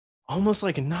almost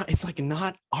like not, it's like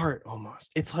not art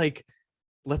almost. It's like,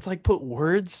 let's like put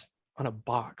words on a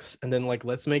box and then like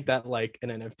let's make that like an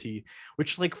NFT,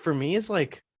 which like for me is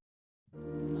like,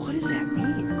 what does that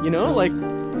mean? You know, like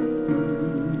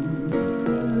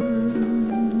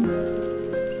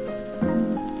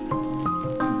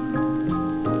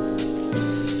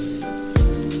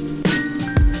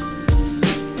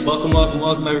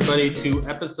welcome everybody to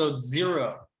episode 0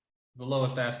 of the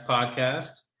Lowest Ask podcast.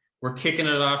 We're kicking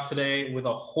it off today with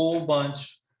a whole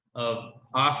bunch of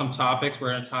awesome topics. We're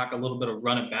going to talk a little bit of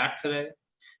running back today.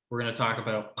 We're going to talk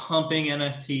about pumping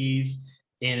NFTs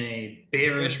in a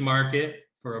bearish market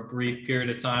for a brief period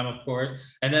of time, of course.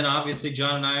 And then obviously,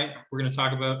 John and I, we're going to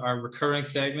talk about our recurring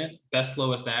segment, Best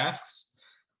Lowest Asks.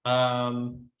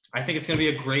 I think it's going to be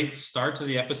a great start to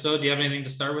the episode. Do you have anything to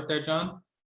start with there, John?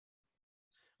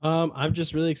 I'm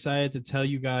just really excited to tell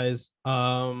you guys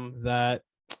that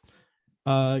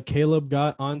Caleb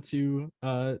got onto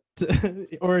or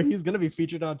he's gonna be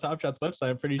featured on Top Shot's website,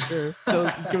 I'm pretty sure. So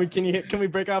can we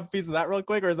break off a piece of that real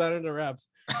quick, or is that under wraps?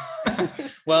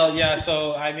 Well, yeah,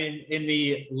 so I mean, in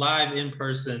the live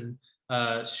in-person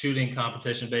shooting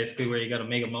competition, basically, where you got to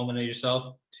make a moment of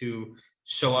yourself to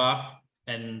show off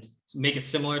and make it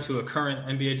similar to a current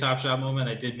NBA Top Shot moment,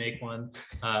 I did make one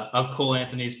of Cole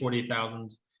Anthony's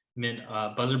 40,000 mint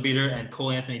buzzer beater, and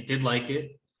Cole Anthony did like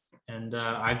it, and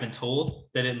I've been told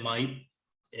that it might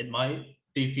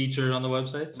be featured on the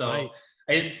website, so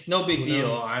it's no big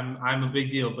deal. I'm a big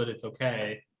deal, but it's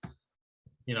okay.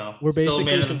 You know, we're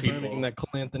basically confirming that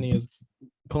Cole Anthony's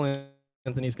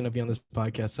going to be on this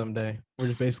podcast someday. We're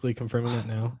just basically confirming that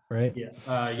now, right? Yeah,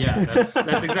 that's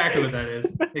exactly what that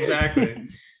is. Exactly.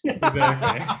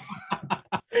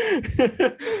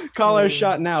 Call our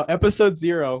shot now. Episode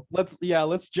 0.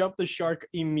 Let's jump the shark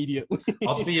immediately.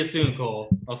 I'll see you soon, Cole.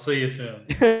 I'll see you soon.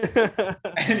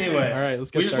 Anyway, all right,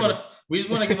 let's get started. We just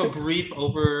want to give a brief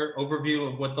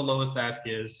overview of what the Lowest Ask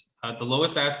is. The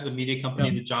Lowest Ask is a media company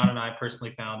that John and I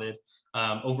personally founded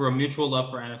over a mutual love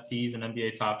for NFTs and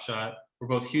NBA Top Shot. We're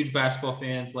both huge basketball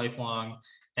fans, lifelong,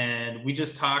 and we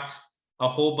just talked a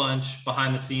whole bunch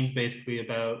behind the scenes, basically,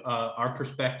 about our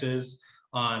perspectives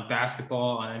on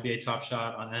basketball, on NBA Top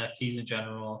Shot, on NFTs in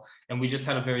general, and we just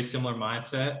had a very similar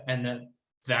mindset. And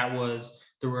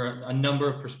there were a number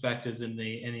of perspectives in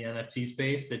the NFT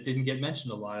space that didn't get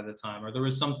mentioned a lot of the time, or there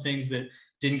was some things that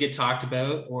didn't get talked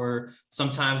about, or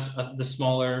sometimes the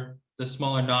smaller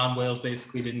non-whales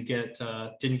basically didn't get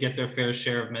their fair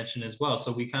share of mention as well.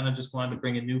 So we kind of just wanted to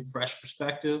bring a new, fresh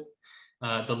perspective.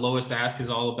 The Lowest Ask is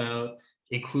all about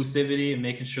inclusivity and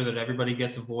making sure that everybody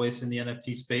gets a voice in the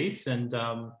NFT space. And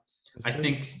I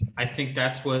think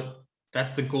that's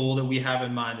the goal that we have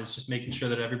in mind, is just making sure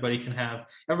that everybody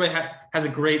has a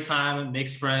great time and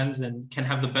makes friends and can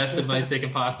have the best advice they can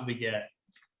possibly get.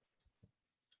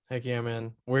 Heck yeah,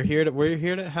 man. We're here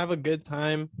to have a good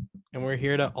time, and we're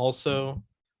here to also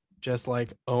just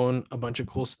like own a bunch of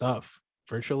cool stuff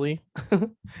virtually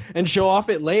and show off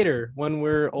it later when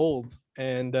we're old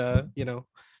and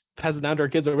pass it down to our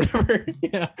kids or whatever.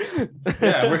 Yeah,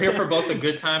 we're here for both a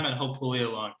good time and hopefully a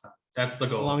long time. That's the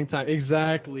goal. A long time.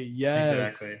 Exactly.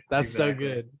 Yes. Exactly. That's so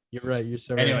good. You're right. You're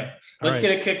so right. Anyway, let's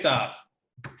get it kicked off.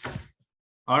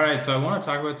 All right, so I want to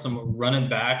talk about some running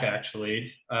back,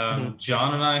 actually.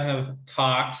 John and I have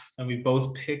talked, and we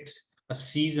both picked a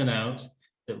season out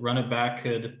that running back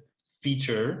could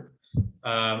feature.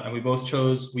 And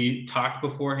we talked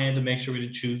beforehand to make sure we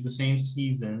did choose the same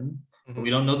season, but we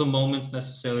don't know the moments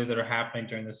necessarily that are happening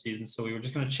during the season. So we were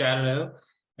just going to chat it out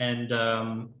and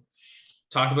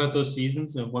talk about those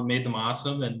seasons and what made them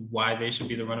awesome and why they should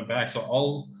be the running back. So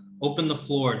I'll open the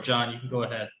floor. John, you can go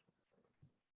ahead.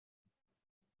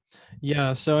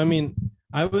 Yeah, so I mean,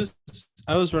 I was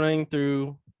running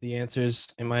through the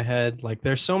answers in my head. Like,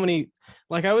 there's so many,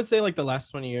 like I would say, like the last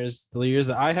 20 years, the years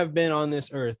that I have been on this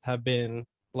earth have been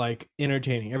like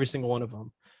entertaining, every single one of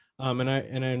them.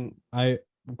 And I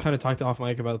kind of talked to off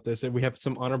mic about this, and we have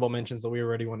some honorable mentions that we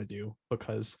already want to do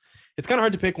because it's kind of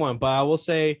hard to pick one. But I will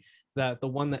say that the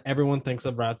one that everyone thinks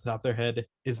of right off the top of their head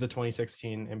is the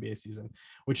 2016 NBA season,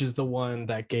 which is the one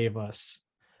that gave us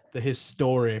the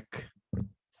historic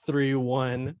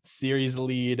 3-1 series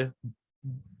lead,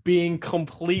 being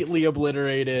completely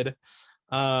obliterated.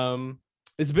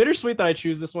 It's bittersweet that I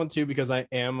choose this one too, because I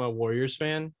am a Warriors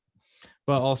fan,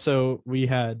 but also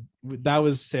that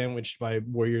was sandwiched by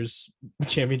Warriors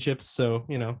championships, so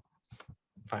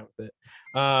fine with it.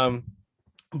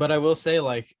 But I will say,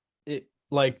 like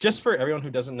just for everyone who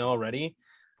doesn't know already,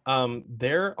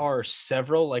 there are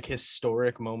several like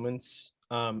historic moments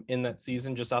in that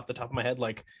season, just off the top of my head,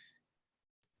 like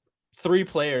 3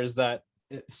 players that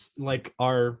it's like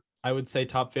are I would say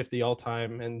top 50 all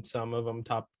time, and some of them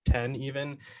top 10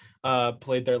 even,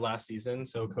 played their last season.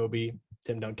 So Kobe,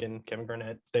 Tim Duncan, Kevin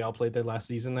Garnett, they all played their last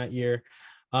season that year.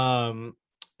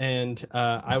 And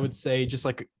I would say just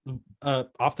like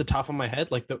off the top of my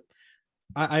head, like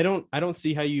I don't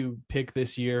see how you pick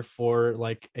this year for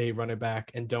like a running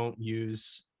back and don't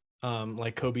use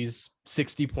like Kobe's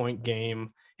 60-point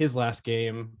game, his last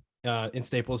game in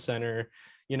Staples Center.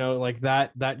 Like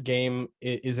that game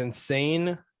is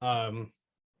insane.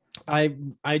 I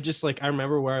just like I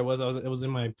remember where I was. It was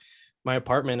in my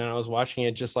apartment, and I was watching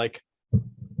it just like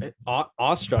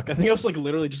awestruck. I think I was like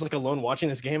literally just like alone watching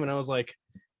this game, and I was like,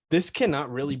 this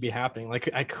cannot really be happening. Like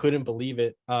I couldn't believe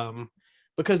it.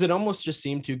 Because it almost just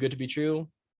seemed too good to be true.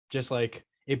 Just like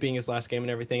it being his last game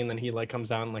and everything. And then he like comes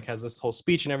down and like has this whole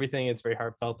speech and everything. It's very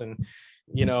heartfelt. And,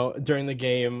 during the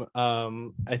game,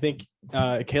 I think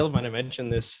Caleb might have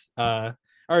mentioned this,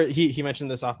 or he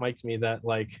mentioned this off mic to me that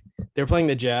like they're playing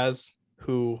the Jazz,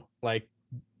 who like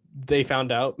they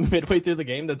found out midway through the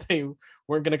game that they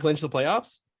weren't going to clinch the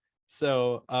playoffs.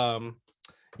 So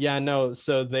yeah, no,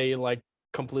 so they like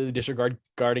completely disregard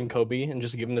guarding Kobe and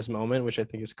just give him this moment, which I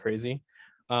think is crazy.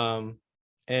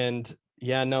 And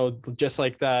yeah, no, just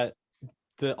like that.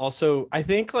 Also, I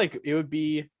think like it'd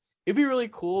be really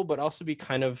cool, but also be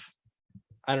kind of,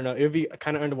 I don't know, it would be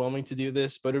kind of underwhelming to do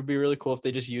this, but it would be really cool if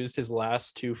they just used his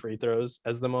last 2 free throws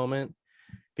as the moment,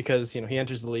 because he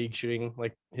enters the league shooting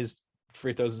like his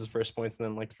free throws as his first points, and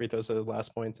then like free throws as his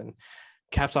last points, and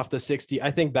caps off the 60. I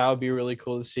think that would be really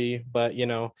cool to see. But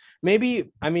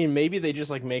maybe they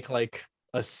just like make like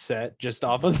a set just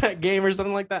off of that game or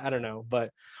something like that. I don't know.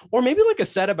 But or maybe like a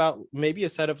set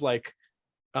of like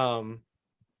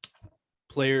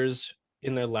players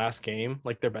in their last game,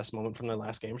 like their best moment from their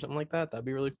last game or something like that. That'd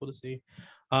be really cool to see.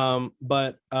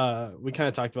 But we kind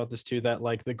of talked about this too, that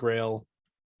like the Grail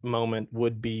moment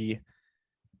would be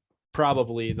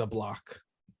probably the block,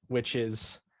 which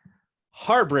is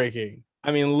heartbreaking.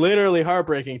 I mean, literally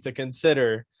heartbreaking to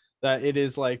consider that it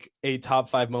is like a top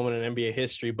 5 moment in NBA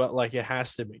history, but like it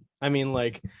has to be. I mean,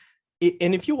 like,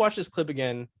 and if you watch this clip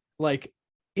again, like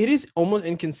it is almost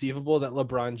inconceivable that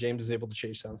LeBron James is able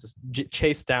to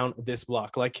chase down this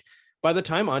block. Like by the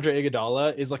time Andre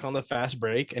Iguodala is like on the fast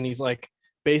break and he's like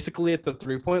basically at the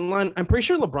 3-point line, I'm pretty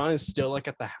sure LeBron is still like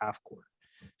at the half court.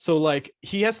 So like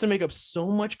he has to make up so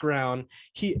much ground.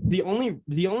 The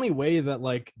only way that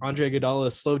like Andre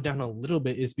Iguodala slowed down a little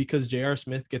bit is because J.R.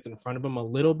 Smith gets in front of him a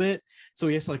little bit. So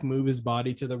he has to like move his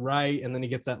body to the right, and then he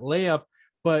gets that layup.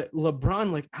 But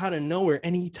LeBron like out of nowhere,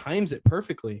 and he times it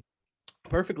perfectly.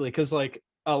 Because like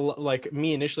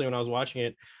me initially when I was watching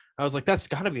it, I was like, that's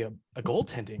got to be a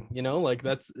goaltending, like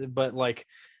that's, but like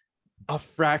a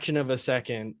fraction of a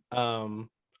second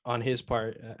on his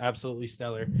part, absolutely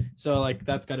stellar. So like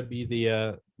that's got to be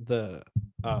the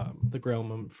Grail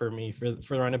moment for me for the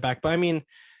running back. But I mean,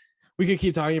 we could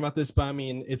keep talking about this, but I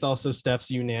mean, it's also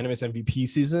Steph's unanimous MVP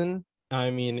season.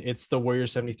 I mean, it's the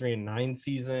Warriors 73-9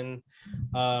 season.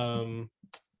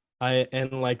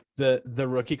 Like the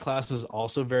rookie class was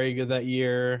also very good that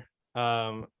year.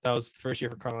 That was the first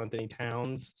year for Karl Anthony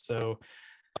Towns. So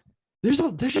there's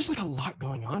just like a lot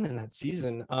going on in that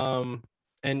season.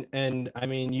 And I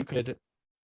mean, you could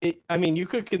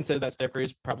consider that Steph Curry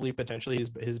is probably potentially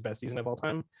his best season of all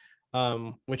time.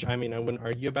 Which I mean, I wouldn't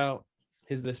argue about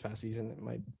this past season. It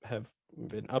might have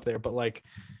been up there, but like,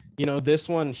 this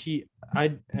one,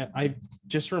 I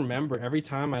just remember every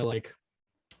time I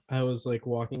was like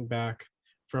walking back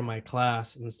from my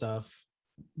class and stuff,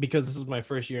 because this was my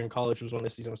first year in college, was when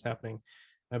this season was happening.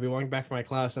 I'd be walking back from my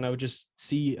class and I would just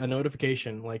see a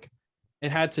notification. Like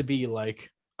it had to be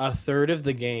like a third of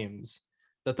the games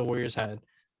that the Warriors had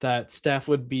that Steph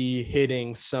would be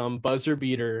hitting some buzzer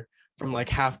beater from like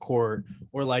half court,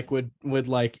 or like would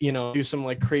like, do some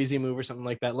like crazy move or something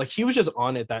like that. Like he was just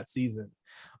on it that season.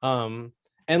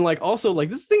 And like also like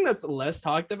this thing that's less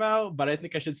talked about, but I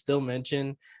think I should still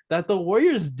mention that the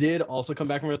Warriors did also come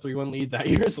back from a 3-1 lead that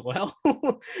year as well,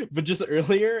 but just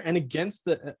earlier, and against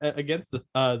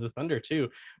the Thunder too,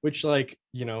 which like,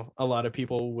 a lot of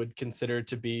people would consider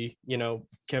to be,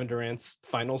 Kevin Durant's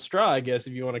final straw, I guess,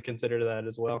 if you want to consider that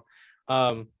as well.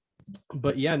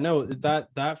 But yeah, no,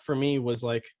 that for me was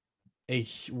like a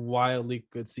wildly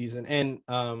good season. And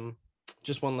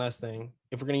just one last thing,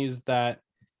 if we're gonna use that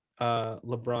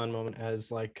LeBron moment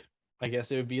as like, I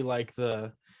guess it would be like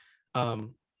the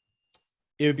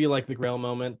Grail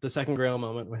moment. The second Grail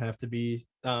moment would have to be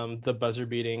the buzzer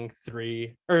beating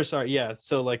 3, or sorry, yeah.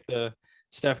 So like the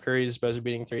Steph Curry's buzzer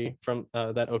beating 3 from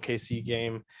that OKC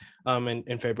game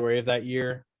in February of that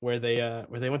year, where they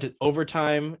went to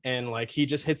overtime, and like he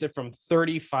just hits it from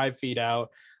 35 feet out.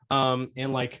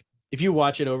 And like if you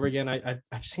watch it over again,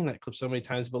 I've seen that clip so many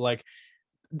times, but like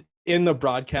in the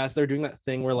broadcast, they're doing that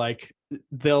thing where like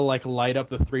they'll like light up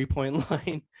the 3-point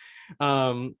line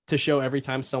to show every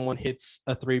time someone hits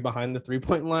a three behind the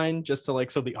 3-point line, just to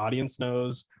like so the audience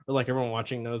knows, or like everyone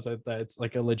watching knows that it's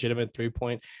like a legitimate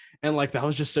 3-point. And like that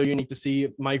was just so unique to see.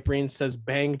 Mike Breen says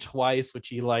bang twice, which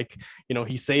he like,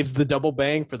 he saves the double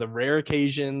bang for the rare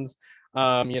occasions.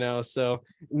 So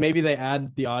maybe they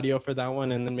add the audio for that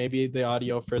one, and then maybe the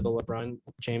audio for the LeBron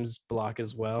James block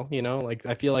as well. Like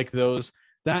I feel like those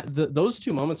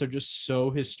two moments are just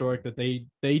so historic that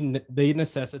they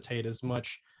necessitate as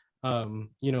much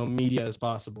media as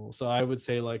possible. So I would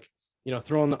say like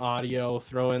throw in the audio,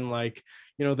 throw in like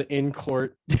the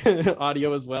in-court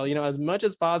audio as well, as much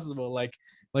as possible, like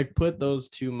put those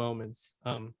two moments,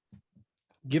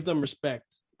 give them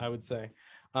respect, I would say.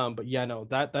 But yeah, no,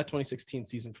 that 2016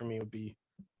 season for me would be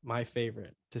my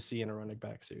favorite to see in a running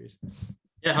back series.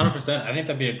 Yeah, 100%. I think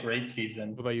that'd be a great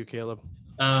season. What about you, Caleb?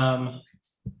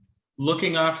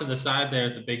 Looking off to the side there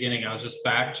at the beginning, I was just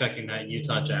fact checking that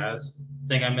Utah Jazz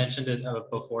thing. I mentioned it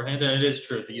beforehand, and it is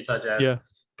true. The Utah Jazz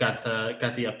got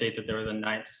the update that they were the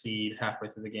 9th seed halfway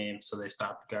through the game, so they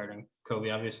stopped guarding Kobe,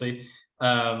 obviously.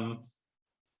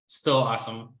 Still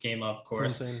awesome game, of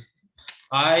course.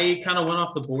 I kind of went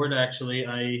off the board, actually.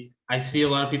 I see a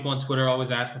lot of people on Twitter always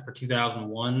asking for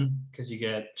 2001 because you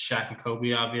get Shaq and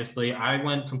Kobe, obviously. I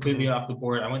went completely off the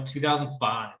board. I went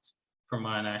 2005 for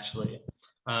mine, actually.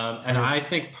 And I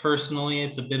think personally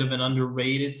it's a bit of an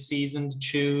underrated season to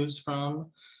choose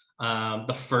from.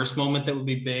 The first moment that would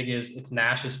be big is it's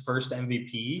Nash's first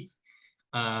MVP.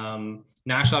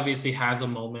 Nash obviously has a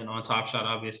moment on Top Shot,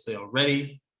 obviously,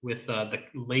 already with the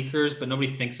Lakers, but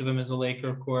nobody thinks of him as a Laker,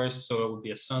 of course, so it would be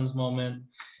a Suns moment.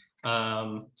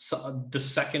 So the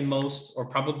second most, or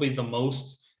probably the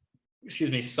most,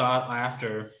 sought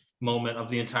after moment of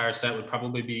the entire set would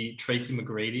probably be Tracy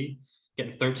McGrady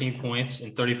getting 13 points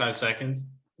in 35 seconds.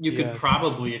 You could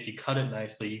probably, if you cut it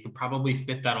nicely, you could probably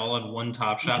fit that all in one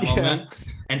Top Shot moment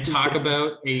and talk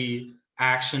about a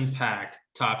action-packed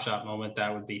Top Shot moment.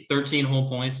 That would be 13 whole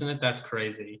points in it. That's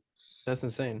crazy. That's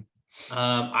insane.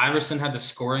 Iverson had the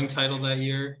scoring title that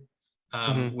year,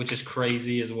 which is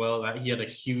crazy as well. He had a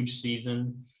huge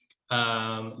season.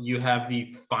 You have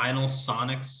the final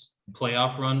Sonics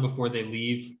playoff run before they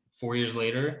leave 4 years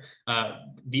later.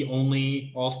 The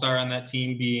only all-star on that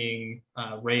team being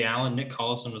Ray Allen. Nick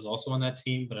Collison was also on that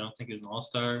team, but I don't think he was an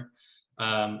all-star.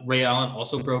 Ray Allen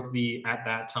also broke the, at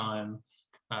that time,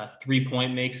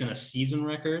 3-point makes in a season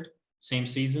record, same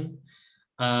season.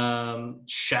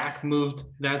 Shaq moved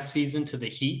that season to the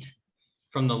Heat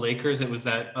from the Lakers. It was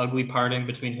that ugly parting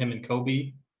between him and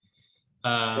Kobe.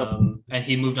 And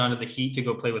he moved on to the Heat to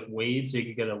go play with Wade. So you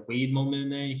could get a Wade moment in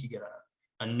there. You could get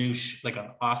a new, like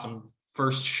an awesome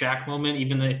first Shaq moment,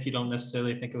 even if you don't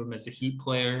necessarily think of him as a Heat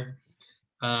player.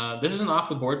 This is an off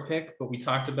the board pick, but we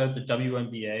talked about the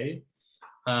WNBA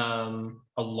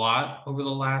a lot over the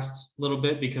last little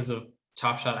bit because of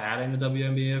Top Shot adding the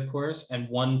WNBA, of course. And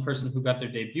one person who got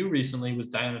their debut recently was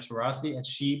Diana Taurasi, and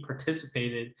she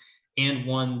participated and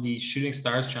won the Shooting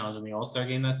Stars Challenge in the All-Star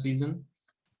game that season.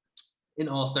 An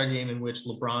All-Star game in which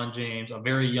LeBron James, a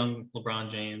very young LeBron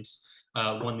James,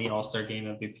 won the All-Star game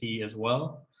MVP as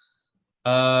well.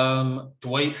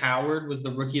 Dwight Howard was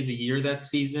the Rookie of the Year that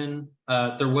season.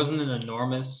 There wasn't an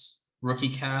enormous rookie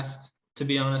cast, to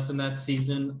be honest, in that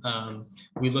season.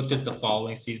 We looked at the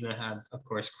following season. It had, of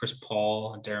course, Chris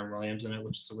Paul and Darren Williams in it,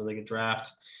 which is a really good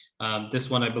draft. This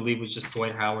one, I believe, was just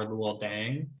Dwight Howard, Luol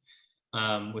Deng,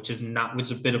 which is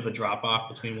a bit of a drop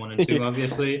off between 1 and 2,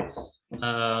 obviously.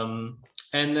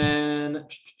 And then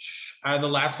the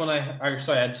last one, I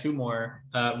had 2 more.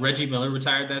 Reggie Miller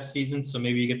retired that season, so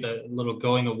maybe you get the little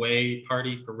going away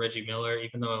party for Reggie Miller,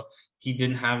 even though he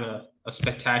didn't have a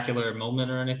spectacular moment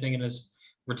or anything in his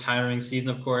retiring season,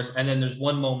 of course. And then there's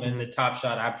one moment that Top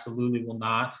Shot absolutely will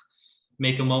not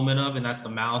make a moment of, and that's the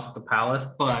Malice at the Palace.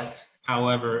 But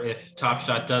however, if Top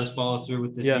Shot does follow through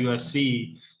with this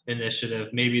UFC initiative,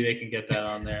 maybe they can get that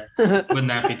on there. Wouldn't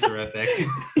that be terrific?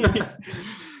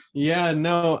 Yeah,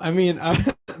 no, I mean,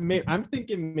 I'm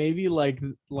thinking maybe like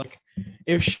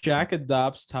if Shaq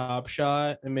adopts Top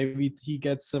Shot and maybe he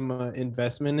gets some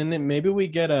investment in it, maybe we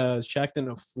get a Shaq and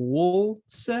a Fool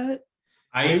set.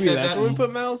 Maybe that's where we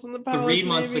put Malice in the Palace. 3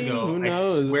 months ago. Who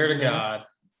knows? I swear to God.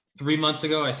 3 months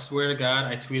ago, I swear to God,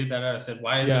 I tweeted that out. I said,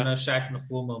 "Why is there no Shaq and the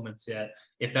Fool moments yet?"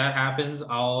 If that happens,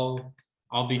 I'll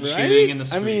be cheering in the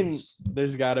streets. I mean,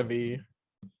 there's gotta be.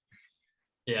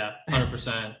 Yeah,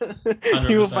 100%.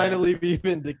 You will 100%. finally be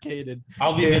vindicated.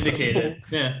 I'll be vindicated.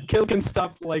 Yeah. Kill can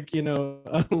stop like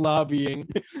lobbying.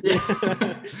 Yeah.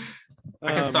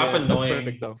 I can Oh stop man, that's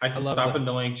perfect annoying. though. I I can love stop that.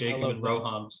 annoying I Jacob love and that.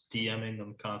 Roham just DMing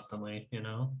them constantly,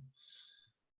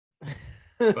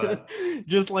 But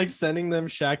Just like sending them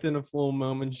shacked in a full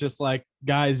moment, just like,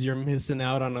 guys, you're missing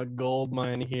out on a gold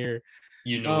mine here.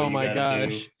 you know what Oh you my got to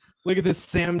do. gosh. Look at this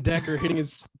Sam Decker hitting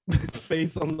his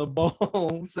face on the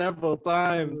ball several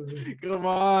times. Come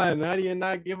on. How do you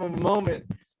not give him a moment?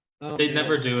 Oh, They'd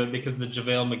never man. do it because the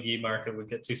JaVale McGee market would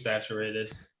get too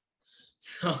saturated.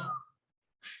 So,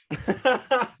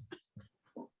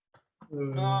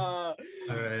 Uh, all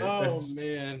right, oh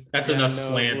man. that's Yeah, enough no, it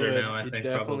slander would. now, I It think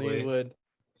definitely probably. would.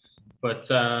 But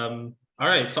all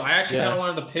right, so I actually kind of Yeah.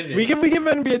 wanted to We pivot. give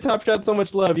NBA Top Shot so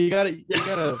much love. Yeah,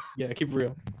 Yeah, keep it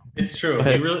real. it's Go true.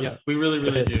 ahead. Yeah. We really, Go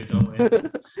really ahead. do, don't we?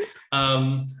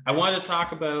 I wanted to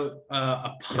talk about a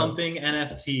Yeah. pumping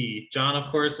NFT. John, of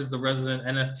course, is the resident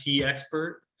NFT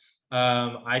expert.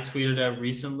 I tweeted out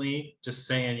recently just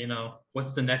saying,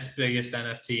 what's the next biggest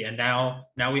NFT? And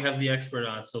now we have the expert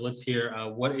on. So let's hear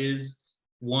what is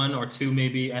one or two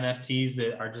maybe NFTs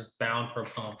that are just bound for a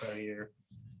pump out of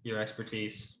your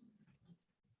expertise.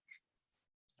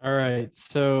 All right.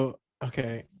 So,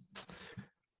 okay.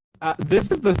 This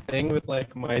is the thing with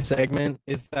like my segment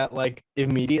is that like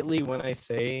immediately when I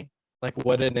say like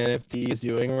what an NFT is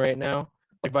doing right now,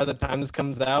 like by the time this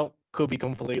comes out, could be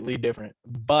completely different.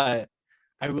 But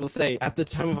I will say at the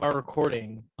time of our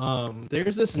recording,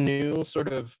 there's this new sort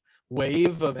of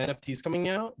wave of NFTs coming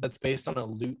out that's based on a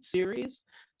loot series.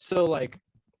 So like,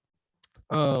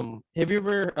 have you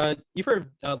ever you've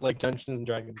heard like Dungeons and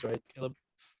Dragons, right, Caleb?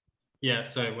 Yeah,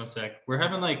 sorry, one sec.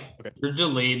 Okay. We're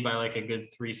delayed by like a good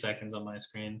 3 seconds on my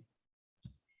screen.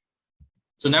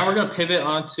 So now we're gonna pivot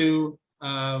onto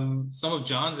some of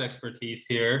John's expertise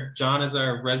here. John is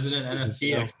our resident Jesus,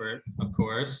 NFT expert, of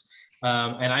course.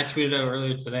 And I tweeted out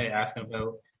earlier today asking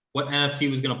about what NFT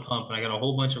was gonna pump, and I got a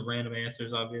whole bunch of random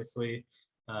answers, obviously.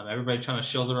 Everybody trying to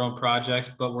show their own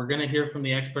projects, but we're gonna hear from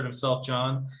the expert himself,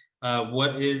 John.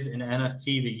 What is an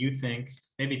NFT that you think,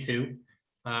 maybe two,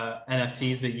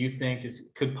 NFTs that you think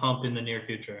could pump in the near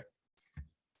future?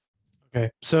 Okay.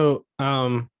 So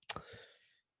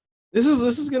this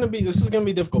is gonna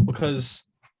be difficult because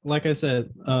like I said,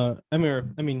 I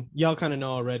mean y'all kind of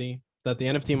know already that the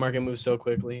NFT market moves so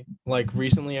quickly. Like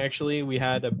recently actually we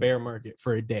had a bear market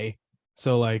for a day.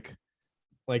 So like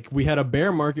we had a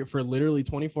bear market for literally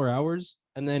 24 hours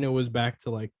and then it was back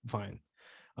to like fine.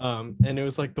 And it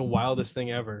was like the wildest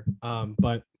thing ever.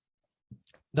 But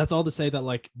that's all to say that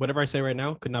like whatever I say right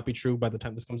now could not be true by the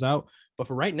time this comes out. But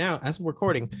for right now, as we're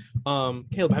recording,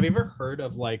 Caleb, have you ever heard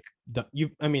of like have you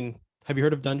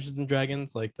heard of Dungeons and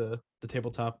Dragons, like the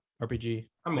tabletop RPG?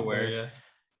 I'm Like aware, yeah.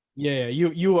 yeah,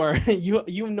 you are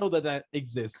you know that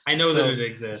exists. I know that it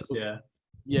exists, So yeah.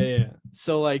 yeah.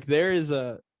 So like there's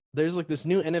like this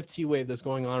new NFT wave that's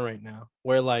going on right now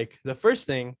where like the first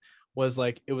thing was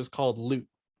like it was called loot.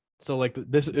 So like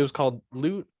this it was called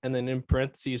loot and then in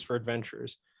parentheses for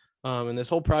adventurers. And this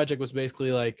whole project was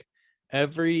basically like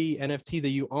every NFT that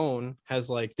you own has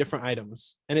like different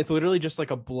items and it's literally just like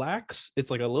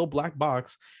it's like a little black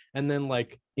box and then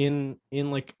like in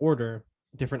like order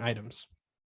different items.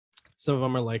 Some of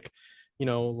them are like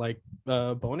like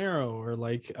bow and arrow or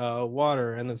like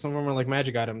water, and then some of them are like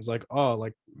magic items like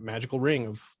like magical ring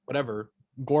of whatever,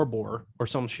 gorbor or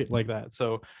some shit like that.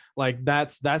 So like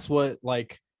that's what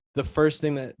like the first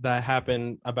thing that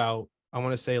happened about, I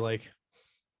want to say like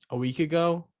a week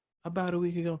ago, about a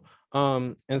week ago.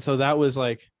 And so that was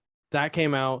like that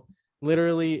came out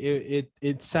literally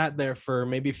it sat there for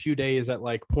maybe a few days at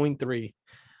like point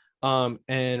 0.3.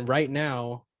 And right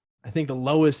now I think the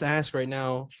lowest ask right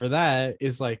now for that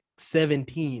is like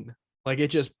 17. Like it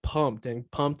just pumped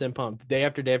and pumped and pumped day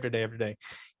after day after day after day,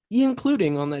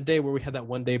 including on that day where we had that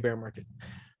 1 day bear market.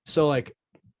 So like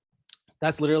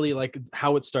that's literally like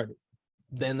how it started.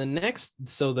 Then the next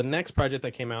project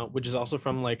that came out, which is also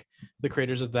from like the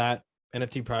creators of that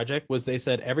NFT project, was they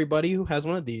said everybody who has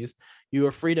one of these, you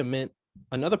are free to mint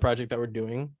another project that we're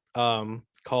doing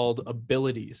called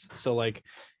abilities. So like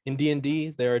in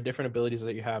D&D, there are different abilities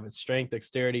that you have. It's strength,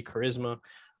 dexterity, charisma,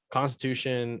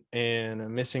 constitution, and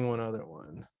I'm missing one other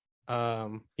one.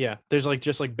 Yeah, there's like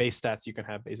just like base stats you can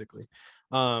have basically.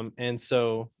 And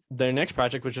so their next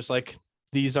project was just like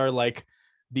these are like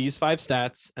these 5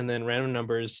 stats and then random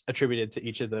numbers attributed to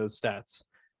each of those stats.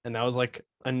 And that was like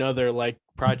another like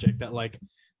project that like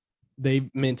they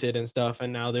minted and stuff.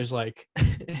 And now there's like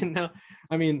and now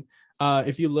I mean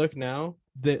if you look now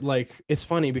that like it's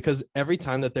funny because every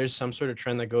time that there's some sort of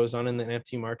trend that goes on in the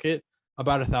NFT market,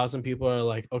 about 1,000 people are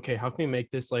like, okay, how can we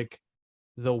make this like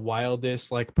the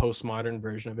wildest like postmodern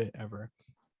version of it ever?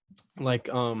 Like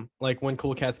when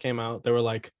Cool Cats came out, there were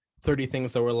like 30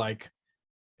 things that were like,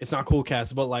 it's not Cool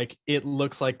Cats, but like it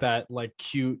looks like that like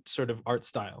cute sort of art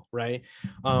style, right?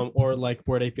 Or like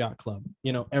Bored Ape Yacht Club,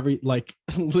 you know, every like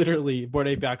literally Bored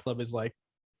Ape Yacht Club is like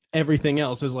everything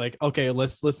else is like, okay,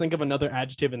 let's think of another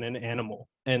adjective and an animal,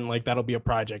 and like that'll be a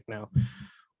project now.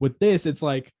 With this, it's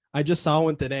like I just saw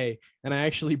one today and I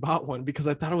actually bought one because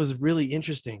I thought it was really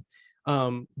interesting.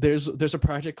 There's a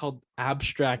project called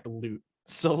Abstract Loot.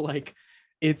 So like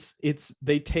it's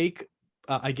they take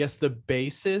I guess the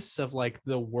basis of like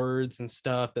the words and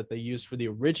stuff that they used for the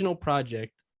original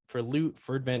project for Loot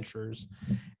for Adventures,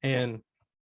 and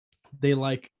they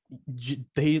like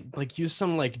they like use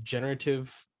some like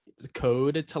generative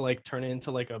code to like turn it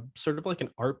into like a sort of like an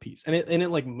art piece, and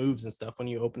it like moves and stuff when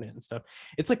you open it and stuff.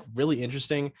 It's like really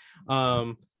interesting.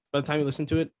 By the time you listen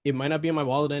to it, it might not be in my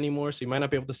wallet anymore, so you might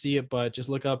not be able to see it, but just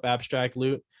look up Abstract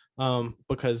Loot,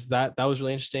 because that was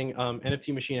really interesting.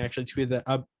 NFT Machine actually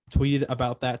tweeted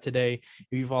about that today.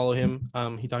 If you follow him,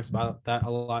 he talks about that a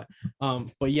lot.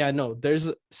 But yeah, no,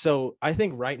 so I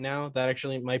think right now that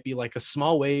actually might be like a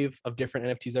small wave of different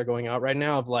NFTs that are going out right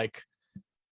now of like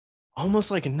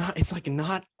almost like not, it's like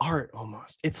not art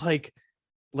almost. It's like,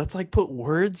 let's like put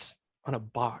words on a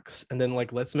box and then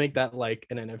like let's make that like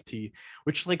an NFT,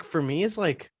 which like for me is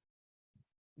like,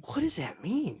 what does that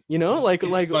mean? You know, It's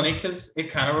like funny because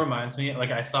it kind of reminds me,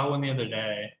 like I saw one the other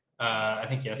day, I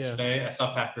think yeah. yesterday, I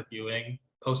saw Patrick Ewing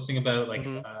posting about Mhm. like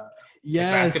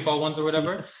basketball Yes. ones or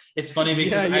whatever. It's funny Yeah,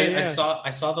 because yeah, I yeah. saw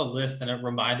I saw the list and it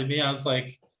reminded me, I was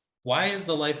like, why is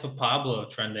the life of Pablo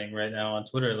trending right now on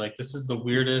Twitter? Like this is the Mhm,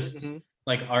 weirdest mhm.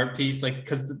 like art piece, like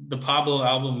because the Pablo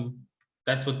album,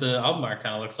 that's what the album art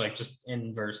kind of looks like, just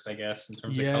inversed, I guess, in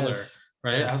terms of color, Yes.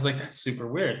 right? I was Yes. like, that's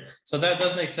super weird. So that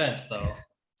does make sense though.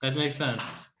 That makes sense.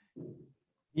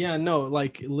 Yeah, no,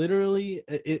 like literally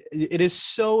it is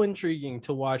so intriguing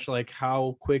to watch like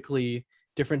how quickly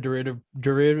different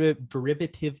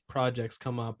derivative projects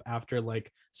come up after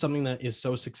like something that is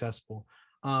so successful.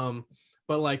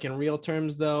 But like in real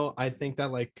terms though, I think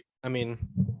that like, I mean,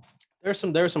 there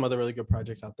are some other really good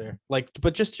projects out there. Like,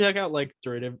 but just check out like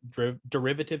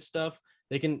derivative stuff.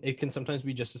 It can sometimes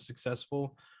be just as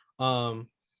successful. Um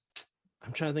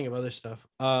I'm trying to think of other stuff.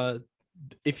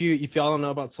 If y'all don't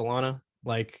know about Solana,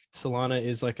 like Solana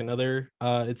is like another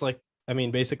it's like, I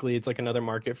mean basically it's like another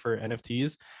market for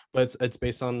NFTs, but it's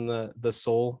based on the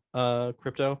Sol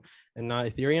crypto and not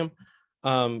Ethereum.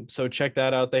 So check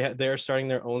that out. They're starting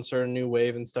their own sort of new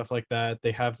wave and stuff like that.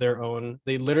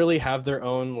 They literally have their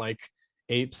own like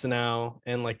apes now,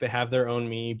 and like they have their own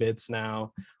mini bits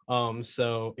now.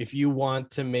 So if you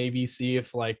want to maybe see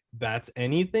if like that's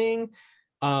anything,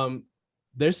 um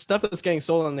there's stuff that's getting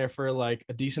sold on there for like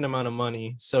a decent amount of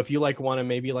money. So if you like want to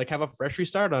maybe like have a fresh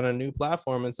restart on a new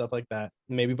platform and stuff like that,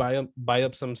 maybe buy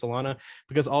up some Solana,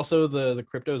 because also the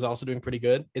crypto is also doing pretty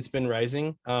good. It's been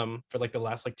rising for like the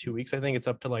last like 2 weeks. I think it's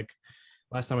up to like,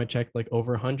 last time I checked, like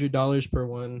over $100 per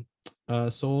one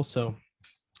Sol. So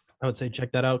I would say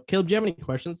check that out. Caleb, do you have any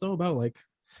questions though about like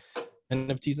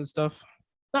NFTs and stuff?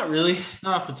 Not really,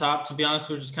 not off the top. To be honest,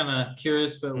 we're just kind of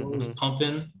curious about what was Mm-hmm.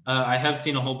 pumping. I have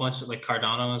seen a whole bunch of like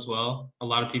Cardano as well. A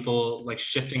lot of people like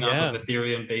shifting off of Yeah.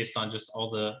 Ethereum based on just all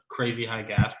the crazy high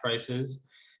gas prices.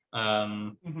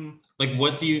 Um, Mm-hmm. like,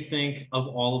 what do you think of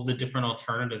all of the different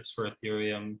alternatives for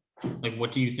Ethereum? Like,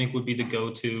 what do you think would be the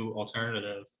go-to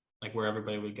alternative? Like, where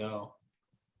everybody would go?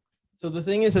 So the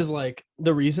thing is like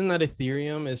the reason that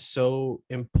Ethereum is so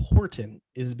important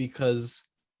is because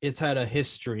it's had a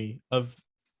history of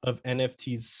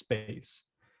NFTs space.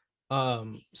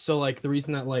 So like the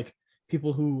reason that like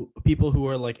people who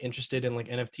are like interested in like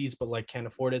NFTs but like can't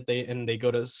afford it, they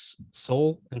go to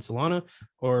Sol and Solana,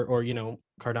 or you know,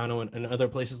 Cardano and other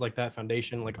places like that,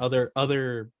 Foundation, like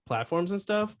other platforms and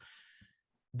stuff.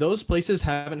 Those places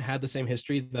haven't had the same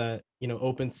history that, you know,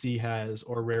 OpenSea has,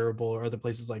 or Rarible, or other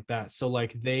places like that. So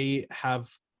like they have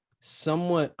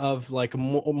somewhat of like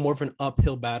more of an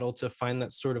uphill battle to find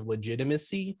that sort of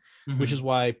legitimacy, which is Mm-hmm.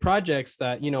 why projects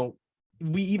that, you know,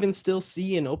 we even still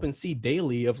see in OpenSea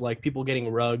daily of like people getting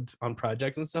rugged on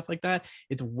projects and stuff like that.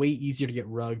 It's way easier to get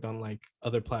rugged on like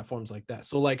other platforms like that.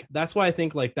 So like that's why I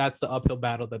think like that's the uphill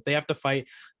battle that they have to fight.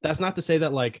 That's not to say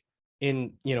that like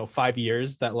in, you know, 5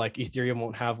 years that like Ethereum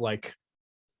won't have like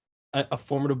a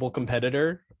formidable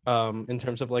competitor in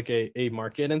terms of like a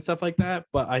market and stuff like that.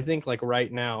 But I think like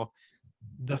right now,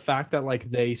 the fact that like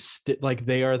like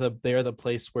they are the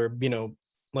place where, you know,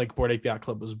 like Bored Ape Yacht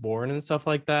Club was born and stuff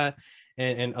like that,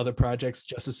 and other projects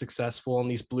just as successful, and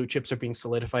these blue chips are being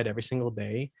solidified every single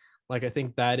day. Like, I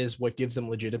think that is what gives them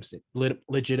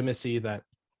legitimacy that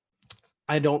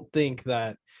I don't think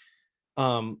that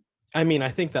I mean, I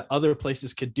think that other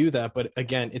places could do that, but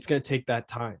again, it's going to take that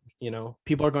time.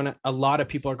 A lot of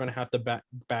people are going to have to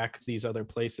back these other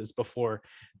places before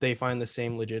they find the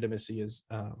same legitimacy as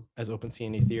OpenSea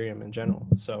and Ethereum in general.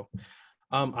 So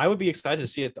I would be excited to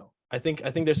see it though. I think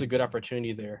there's a good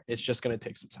opportunity there. It's just going to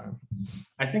take some time.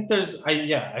 I think there's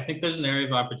an area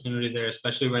of opportunity there,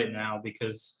 especially right now,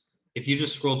 because if you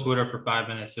just scroll Twitter for 5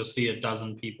 minutes, you'll see a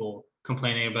dozen people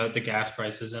complaining about the gas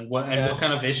prices and what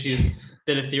kind of issues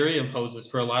that Ethereum poses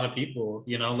for a lot of people.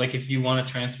 Like if you want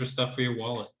to transfer stuff for your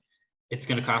wallet, it's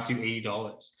going to cost you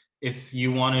 $80. If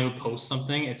you want to post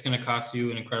something, it's going to cost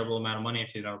you an incredible amount of money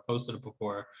if you've never posted it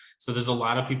before. So there's a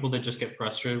lot of people that just get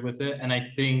frustrated with it. And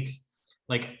I think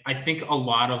a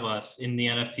lot of us in the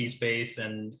NFT space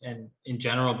and in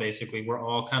general, basically, we're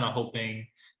all kind of hoping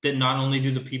that not only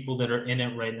do the people that are in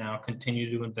it right now continue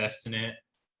to invest in it,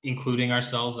 including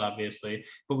ourselves, obviously,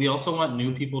 but we also want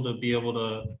new people to be able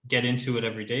to get into it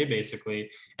every day, basically.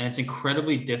 And it's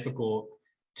incredibly difficult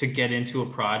to get into a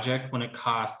project when it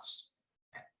costs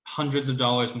hundreds of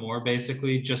dollars more,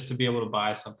 basically, just to be able to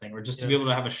buy something or just to be able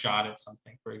to have a shot at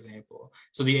something, for example.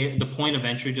 So the point of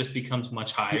entry just becomes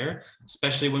much higher,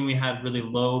 especially when we had really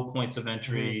low points of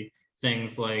entry,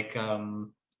 things like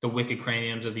the Wicked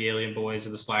Craniums or the Alien Boys or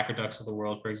the Slacker Ducks of the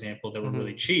world, for example, that were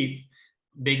really cheap.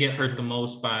 They get hurt the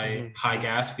most by high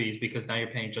gas fees, because now you're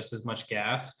paying just as much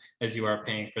gas as you are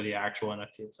paying for the actual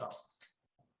NFT itself.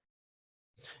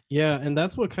 Yeah, and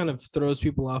that's what kind of throws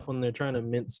people off when they're trying to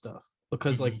mint stuff,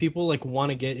 because like people like want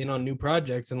to get in on new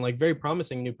projects and like very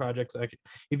promising new projects. Like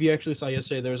if you actually saw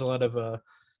yesterday, there was a lot of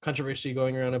controversy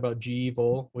going around about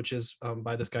G-Evil, which is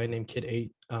by this guy named Kid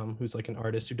 8, who's like an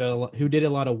artist who did a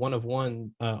lot of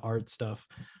one-of-one art stuff.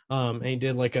 And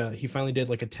he finally did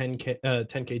like a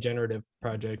 10K generative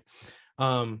project.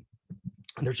 And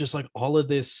there's just like all of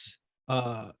this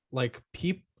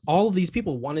all of these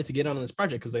people wanted to get on this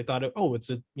project because they thought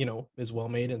it's well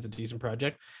made and it's a decent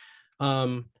project.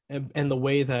 And the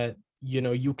way that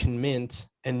you can mint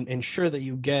and ensure that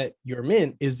you get your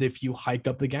mint is if you hike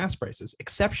up the gas prices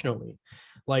exceptionally.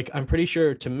 Like I'm pretty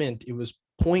sure to mint it was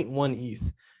 0.1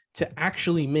 ETH. To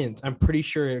actually mint, I'm pretty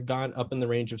sure it got up in the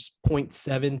range of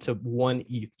 0.7 to 1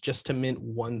 ETH just to mint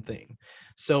one thing.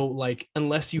 So like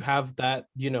unless you have that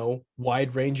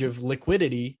wide range of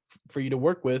liquidity for you to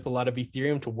work with, a lot of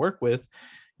Ethereum to work with,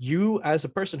 you as a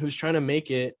person who's trying to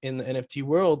make it in the NFT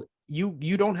world,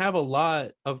 you don't have a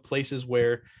lot of places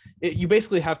where you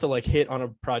basically have to like hit on a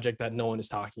project that no one is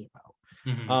talking about.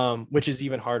 Which is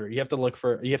even harder. You have to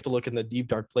look in the deep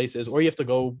dark places, or you have to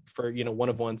go for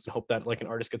one-of-ones and hope that like an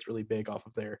artist gets really big off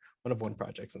of their one-of-one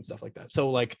projects and stuff like that. So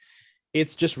like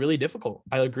it's just really difficult.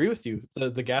 I agree with you.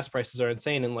 The gas prices are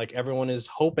insane, and like everyone is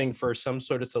hoping for some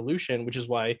sort of solution, which is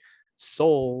why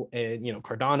Sol and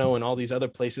Cardano and all these other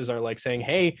places are like saying,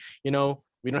 hey, we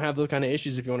don't have those kind of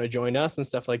issues if you want to join us and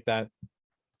stuff like that.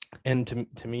 And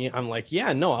to me, I'm like,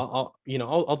 yeah, no,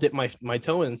 I'll dip my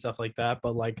toe in and stuff like that.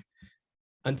 But like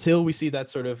until we see that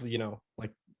sort of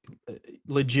like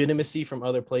legitimacy from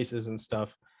other places and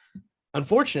stuff,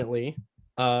 unfortunately,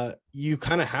 you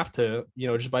kind of have to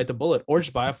just bite the bullet or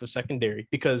just buy off of secondary,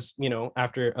 because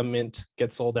after a mint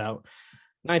gets sold out,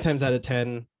 9 times out of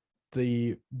 10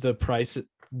 the price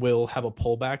will have a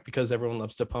pullback, because everyone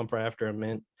loves to pump right after a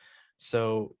mint.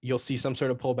 So you'll see some sort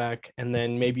of pullback, and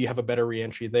then maybe you have a better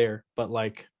reentry there. But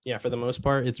like, yeah, for the most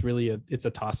part, it's really a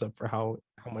toss up for how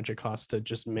much it costs to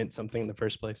just mint something in the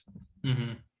first place.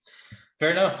 Fair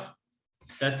enough.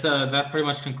 That pretty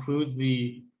much concludes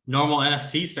the normal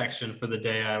NFT section for the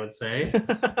day, I would say.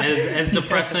 As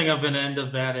depressing of an end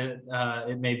of that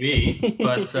it may be,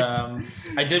 but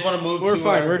I did want to move. We're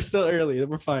fine. We're still early.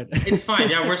 We're fine. It's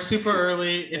fine. Yeah, we're super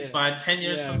early. It's fine. 10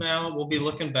 years from now, we'll be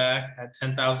looking back at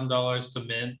 $10,000 to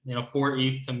mint. 4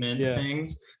 ETH to mint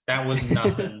things. That was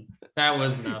nothing. That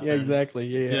was nothing. Yeah, exactly.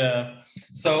 Yeah.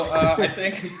 So I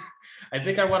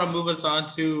think I want to move us on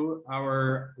to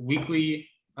our weekly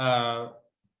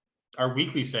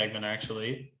segment,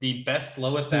 actually, the best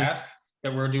lowest ask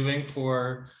that we're doing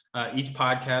for each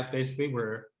podcast. Basically,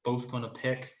 we're both going to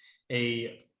pick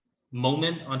a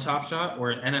moment on Top Shot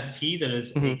or an NFT that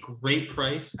is a great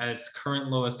price at its current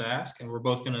lowest ask, and we're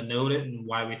both going to note it and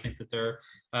why we think that they're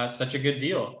such a good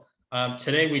deal.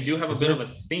 Today we do have a bit of a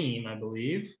theme, I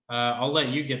believe. I'll let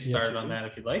you get started on that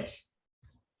if you'd like.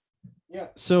 Yeah.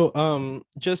 So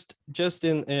just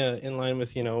in line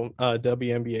with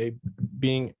WNBA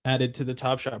being added to the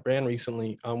Top Shot brand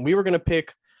recently, we were gonna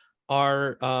pick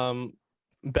our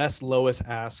best lowest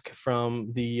ask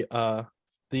from the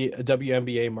the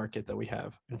WNBA market that we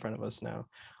have in front of us now.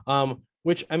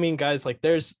 Which I mean, guys, like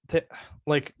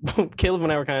like Caleb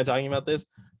and I were kind of talking about this.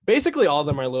 Basically, all of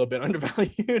them are a little bit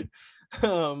undervalued.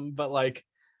 But like,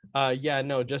 yeah,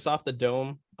 no, just off the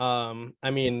dome.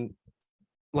 I mean,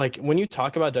 like when you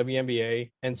talk about WNBA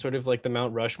and sort of like the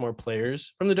Mount Rushmore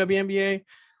players from the WNBA,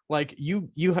 like you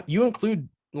include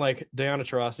like Diana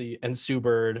Taurasi and Sue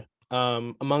Bird,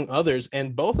 among others,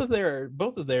 and both of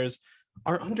theirs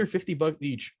are under $50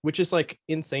 each, which is like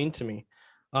insane to me.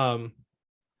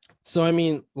 So I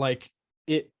mean, like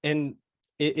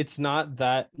it's not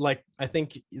that, like, I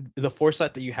think the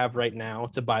foresight that you have right now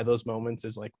to buy those moments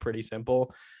is like pretty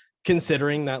simple,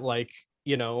 considering that, like,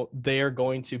 they are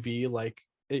going to be like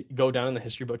go down in the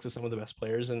history books as some of the best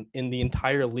players in the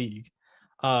entire league.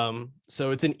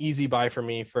 So it's an easy buy for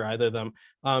me for either of them.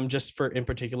 Just for in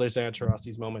particular, Diana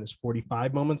Taurasi's moment is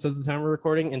 45 moments as the time we're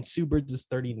recording, and Sue Bird's is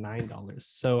 $39.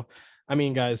 So I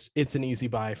mean, guys, it's an easy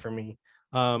buy for me.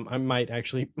 I might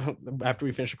actually, after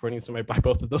we finish recording this, I might buy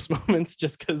both of those moments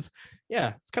just because,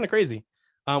 yeah, it's kind of crazy.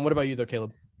 What about you though,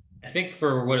 Caleb? I think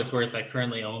for what it's worth, I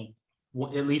currently own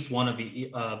at least one of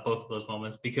both of those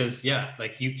moments, because yeah,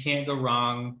 like you can't go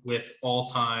wrong with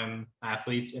all-time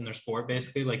athletes in their sport.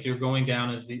 Basically, like you're going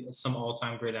down as some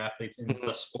all-time great athletes in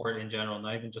the sport in general,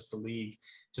 not even just the league,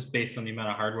 just based on the amount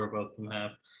of hardware both of them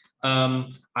have.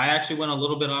 I actually went a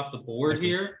little bit off the board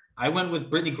here. I went with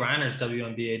Brittany Griner's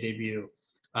WNBA debut.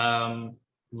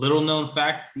 Little known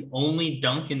fact, it's the only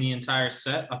dunk in the entire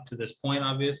set up to this point,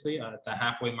 obviously, at the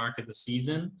halfway mark of the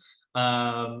season.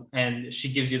 And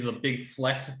she gives you the big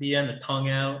flex at the end, the tongue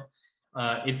out.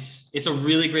 It's a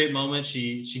really great moment.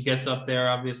 She gets up there,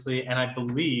 obviously, and I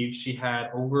believe she had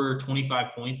over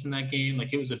 25 points in that game.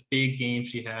 Like, it was a big game.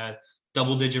 She had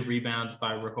double-digit rebounds, if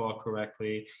I recall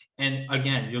correctly. And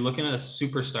again, you're looking at a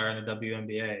superstar in the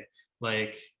WNBA.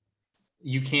 Like,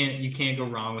 you can't go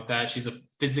wrong with that. She's a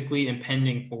physically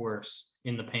impending force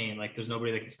in the paint. Like, there's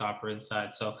nobody that can stop her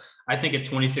inside. So I think at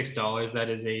 $26, that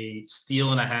is a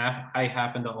steal and a half. I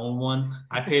happen to own one.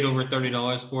 I paid over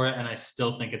 $30 for it, and I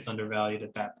still think it's undervalued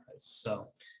at that price. So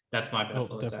that's my best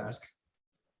lowest ask.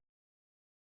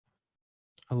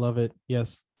 I love it.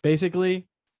 Yes. Basically,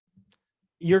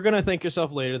 you're gonna thank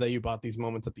yourself later that you bought these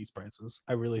moments at these prices.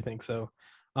 I really think so.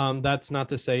 That's not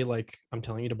to say like I'm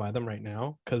telling you to buy them right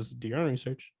now, because do your own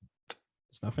research.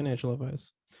 It's not financial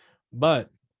advice, but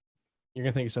you're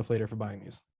gonna thank yourself later for buying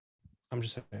these. I'm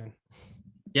just saying.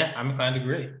 Yeah, I'm inclined to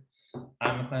agree.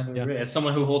 Agree. As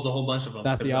someone who holds a whole bunch of them,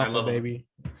 that's the alpha, baby.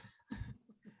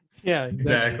 Yeah,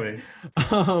 exactly.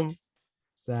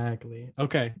 Exactly.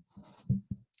 Okay.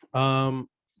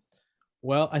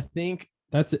 Well, I think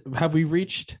that's it. Have we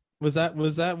reached? Was that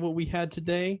what we had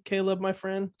today, Caleb, my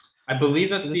friend? I believe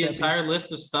that's the entire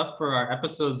list of stuff for our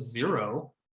episode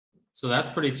 0. So that's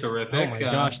pretty terrific. Oh my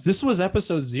gosh, this was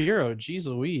episode 0. Jeez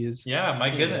Louise. Yeah, my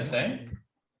goodness, eh?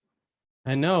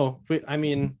 I know. I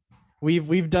mean,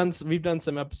 we've done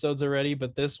some episodes already,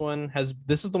 but this is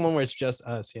the one where it's just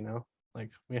us.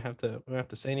 Like we don't have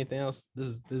to say anything else.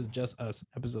 This is just us.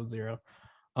 Episode 0.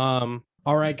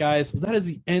 All right, guys, that is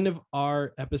the end of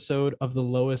our episode of The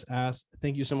Lowest Ask.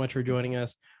 Thank you so much for joining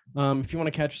us. If you want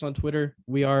to catch us on Twitter,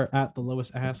 we are at The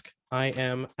Lowest Ask. I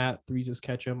am at Threeses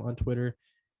Ketchum on Twitter.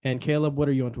 And Caleb, what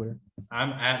are you on Twitter?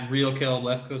 I'm at Real Caleb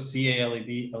Lesko,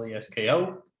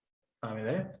 CalebLesko. Find me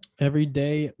there. Every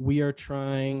day we are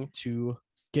trying to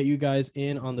get you guys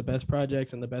in on the best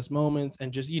projects and the best moments,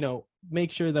 and just,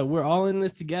 make sure that we're all in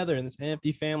this together in this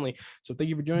NFT family. So thank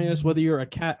you for joining us. Whether you're a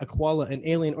cat, a koala, an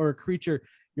alien, or a creature,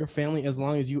 your family, as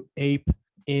long as you ape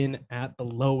in at The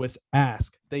Lowest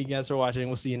Ask. Thank you guys for watching.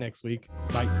 We'll see you next week.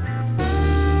 Bye.